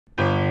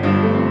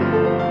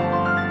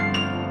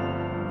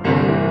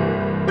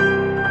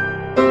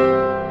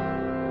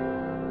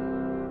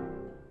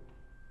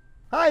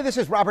Hi, this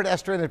is Robert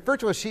Estrin at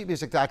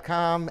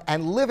virtualsheetmusic.com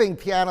and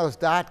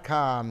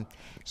livingpianos.com.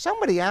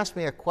 Somebody asked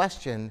me a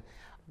question,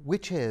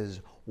 which is,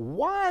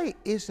 why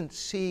isn't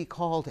C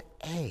called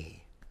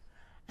A?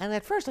 And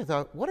at first I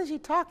thought, what is he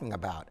talking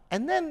about?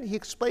 And then he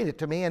explained it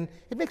to me, and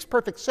it makes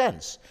perfect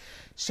sense.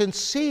 Since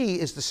C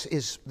is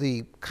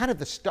the kind of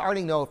the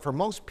starting note for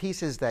most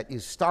pieces that you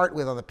start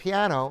with on the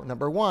piano,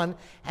 number one,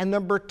 and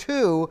number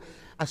two,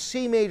 a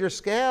C major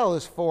scale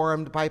is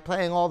formed by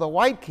playing all the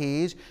white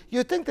keys,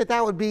 you'd think that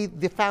that would be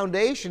the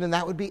foundation and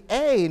that would be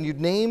A, and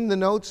you'd name the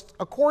notes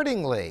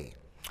accordingly.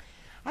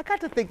 I got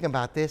to thinking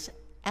about this,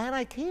 and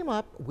I came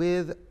up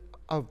with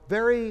a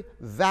very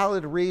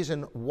valid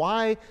reason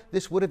why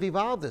this would have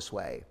evolved this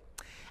way.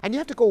 And you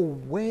have to go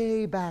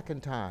way back in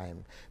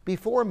time,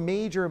 before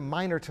major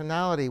minor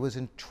tonality was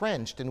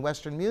entrenched in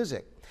Western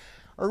music.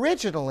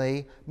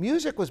 Originally,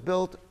 music was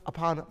built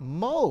upon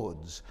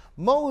modes.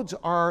 Modes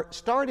are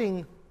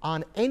starting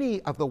on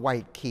any of the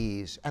white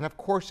keys, and of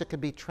course it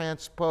can be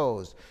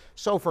transposed.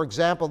 So for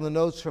example, the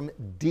notes from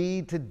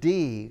D to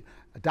D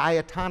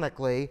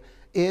diatonically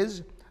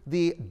is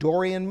the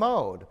Dorian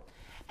mode.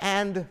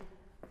 And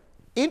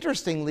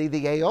interestingly,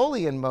 the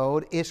Aeolian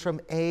mode is from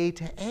A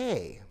to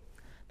A.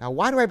 Now,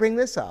 why do I bring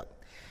this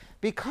up?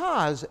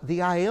 Because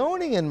the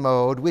Ionian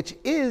mode, which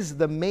is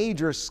the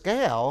major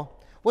scale,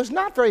 was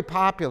not very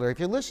popular. If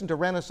you listen to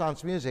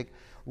Renaissance music,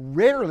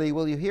 rarely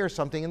will you hear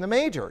something in the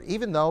major,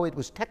 even though it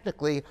was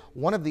technically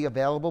one of the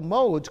available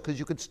modes because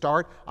you could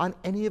start on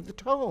any of the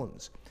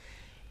tones.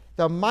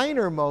 The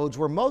minor modes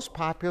were most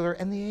popular,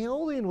 and the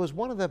Aeolian was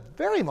one of the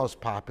very most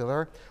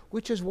popular,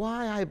 which is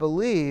why I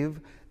believe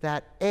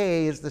that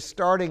A is the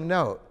starting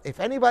note.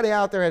 If anybody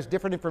out there has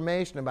different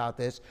information about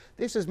this,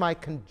 this is my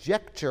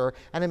conjecture,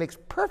 and it makes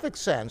perfect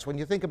sense when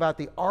you think about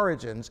the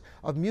origins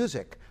of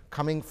music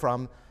coming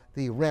from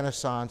the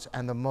Renaissance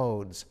and the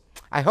modes.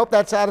 I hope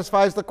that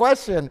satisfies the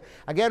question.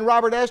 Again,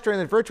 Robert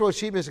Estrin at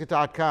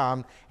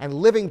virtualsheetmusic.com and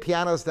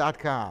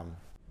livingpianos.com.